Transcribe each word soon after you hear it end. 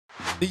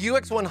The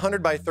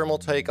UX100 by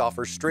Thermaltake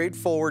offers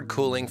straightforward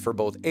cooling for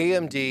both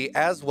AMD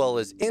as well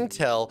as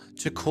Intel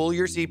to cool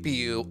your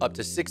CPU up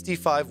to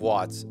 65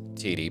 watts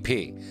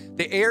TDP.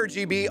 The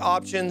ARGB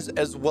options,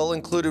 as well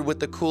included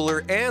with the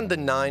cooler and the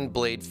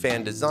 9-blade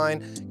fan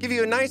design, give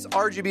you a nice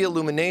RGB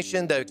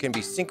illumination that can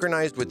be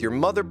synchronized with your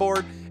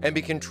motherboard and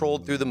be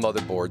controlled through the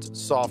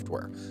motherboard's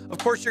software. Of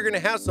course, you're going to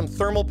have some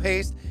thermal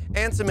paste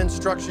and some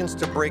instructions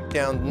to break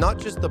down not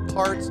just the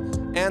parts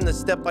and the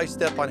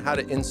step-by-step on how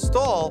to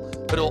install,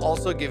 but it'll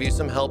also give you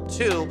some help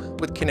too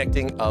with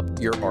connecting up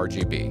your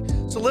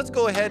RGB. So let's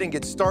go ahead and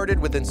get started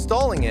with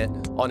installing it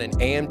on an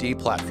AMD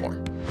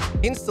platform.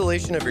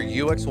 Installation of your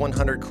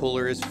UX100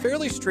 cooler is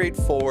fairly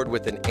straightforward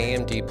with an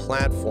AMD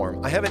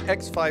platform. I have an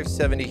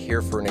X570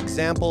 here for an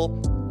example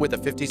with a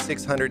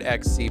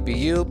 5600X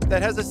CPU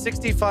that has a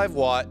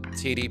 65-watt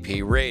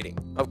TDP rating.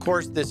 Of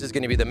course, this is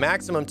going to be the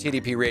maximum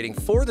TDP rating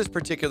for this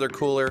particular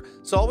cooler,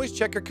 so always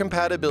check your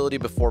compatibility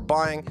before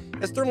buying,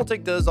 as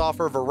Thermaltake does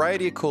offer a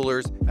variety of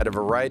coolers at a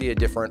variety of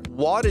different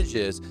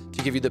wattages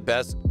to give you the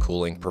best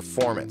cooling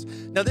performance.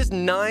 Now, this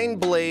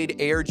 9-blade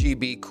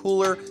ARGB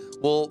cooler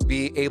will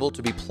be able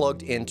to be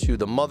plugged into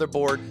the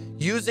motherboard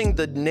using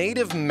the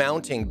native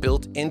mounting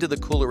built into the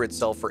cooler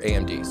itself for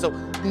AMD. So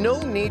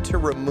no need to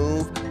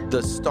remove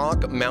the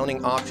stock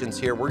mounting options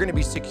here. We're going to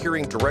be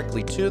securing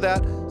directly to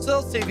that, so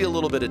that'll save you a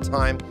little bit of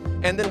time.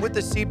 And then with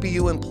the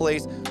CPU in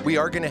place, we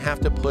are going to have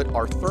to put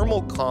our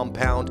thermal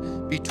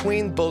compound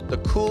between both the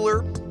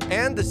cooler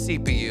and the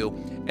CPU,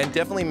 and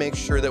definitely make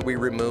sure that we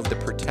remove the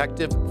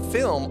protective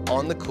film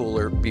on the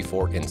cooler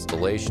before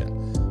installation.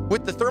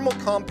 With the thermal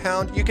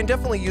compound, you can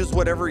definitely use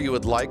whatever you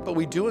would like, but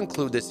we do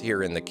include this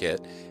here in the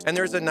kit. And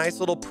there's a nice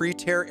little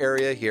pre-tear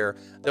area here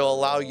that will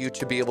allow you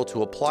to be able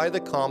to apply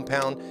the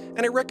compound.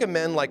 And I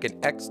recommend like an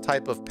X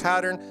type of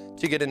pattern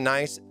to get a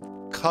nice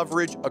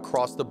coverage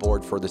across the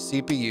board for the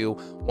CPU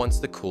once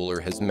the cooler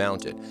has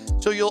mounted.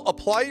 So you'll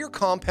apply your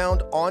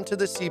compound onto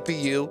the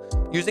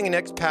CPU using an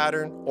X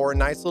pattern or a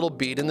nice little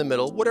bead in the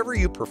middle, whatever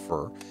you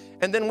prefer.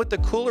 And then with the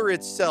cooler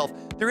itself,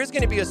 there is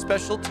going to be a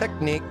special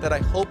technique that I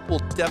hope will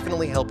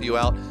definitely help you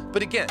out.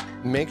 But again,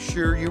 make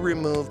sure you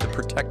remove the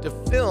protective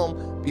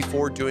film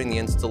before doing the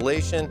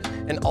installation,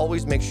 and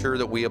always make sure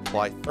that we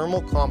apply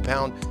thermal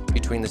compound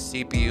between the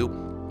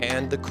CPU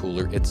and the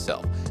cooler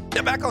itself.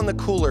 Now back on the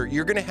cooler,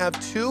 you're going to have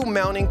two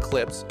mounting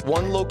clips,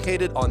 one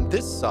located on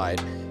this side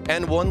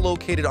and one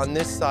located on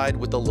this side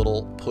with a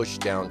little push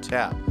down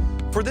tab.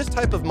 For this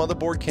type of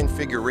motherboard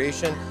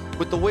configuration,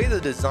 with the way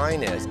the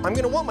design is, I'm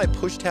going to want my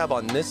push tab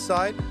on this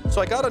side, so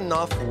I got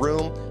enough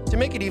room to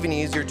make it even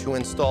easier to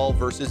install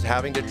versus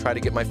having to try to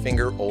get my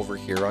finger over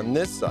here on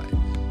this side.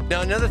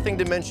 Now, another thing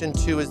to mention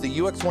too is the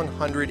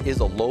UX100 is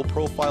a low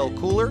profile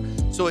cooler,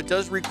 so it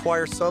does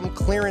require some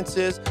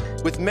clearances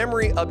with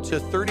memory up to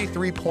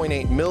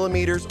 33.8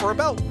 millimeters or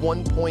about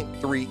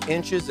 1.3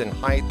 inches in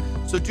height.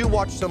 So do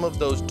watch some of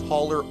those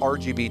taller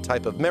RGB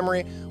type of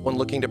memory when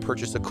looking to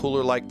purchase a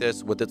cooler like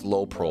this with its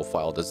low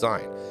profile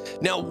design.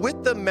 Now,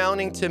 with the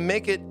mounting, to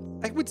make it,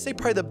 I would say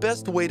probably the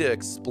best way to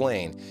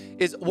explain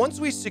is once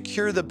we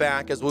secure the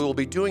back, as we will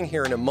be doing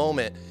here in a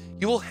moment,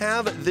 you will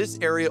have this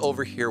area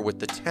over here with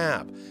the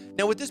tab.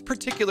 Now with this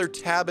particular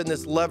tab and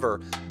this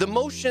lever, the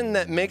motion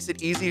that makes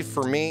it easy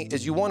for me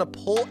is you want to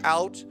pull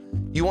out,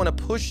 you want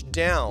to push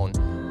down,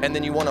 and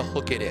then you want to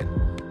hook it in.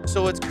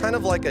 So it's kind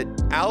of like an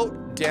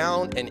out,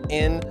 down, and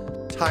in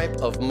type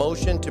of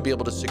motion to be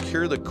able to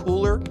secure the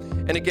cooler.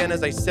 And again,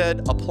 as I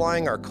said,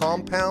 applying our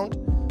compound,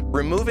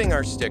 removing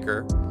our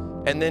sticker,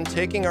 and then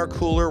taking our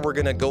cooler, we're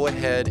going to go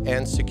ahead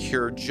and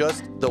secure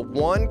just the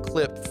one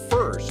clip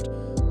first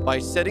by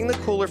setting the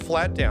cooler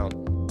flat down.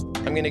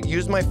 I'm going to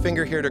use my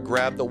finger here to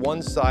grab the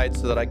one side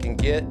so that I can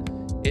get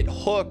it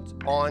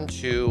hooked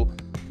onto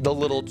the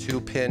little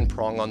 2-pin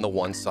prong on the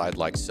one side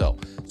like so.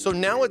 So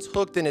now it's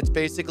hooked and it's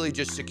basically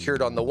just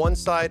secured on the one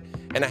side,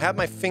 and I have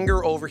my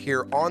finger over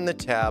here on the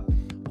tab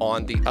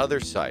on the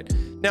other side.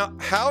 Now,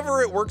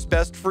 however it works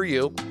best for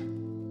you,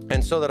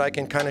 and so that I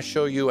can kind of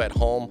show you at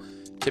home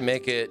to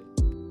make it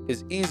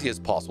as easy as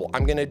possible,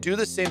 I'm going to do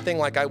the same thing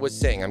like I was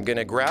saying. I'm going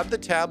to grab the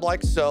tab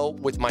like so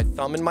with my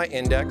thumb and my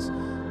index.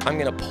 I'm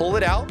going to pull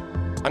it out,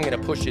 I'm going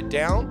to push it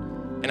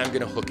down, and I'm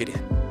going to hook it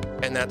in.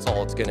 And that's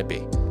all it's going to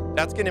be.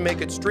 That's going to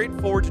make it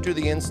straightforward to do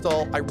the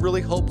install. I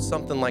really hope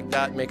something like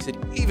that makes it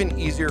even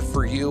easier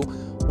for you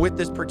with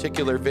this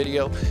particular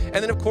video. And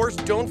then of course,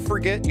 don't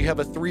forget you have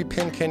a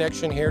 3-pin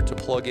connection here to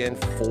plug in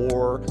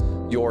for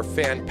your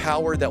fan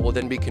power that will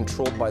then be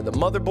controlled by the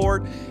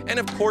motherboard. And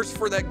of course,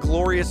 for that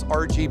glorious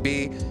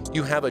RGB,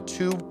 you have a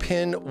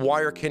 2-pin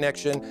wire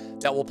connection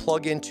that will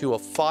plug into a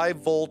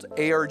 5-volt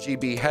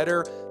ARGB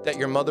header that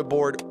your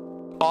motherboard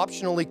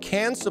optionally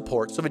can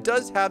support. So if it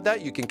does have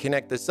that, you can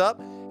connect this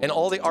up, and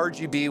all the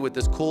RGB with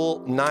this cool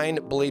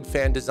 9-blade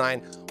fan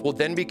design will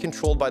then be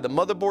controlled by the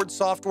motherboard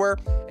software,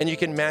 and you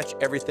can match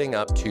everything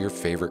up to your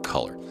favorite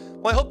color.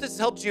 Well, I hope this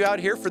helps you out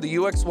here for the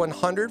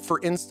UX100 for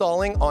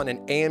installing on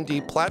an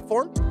AMD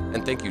platform,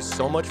 and thank you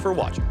so much for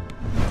watching.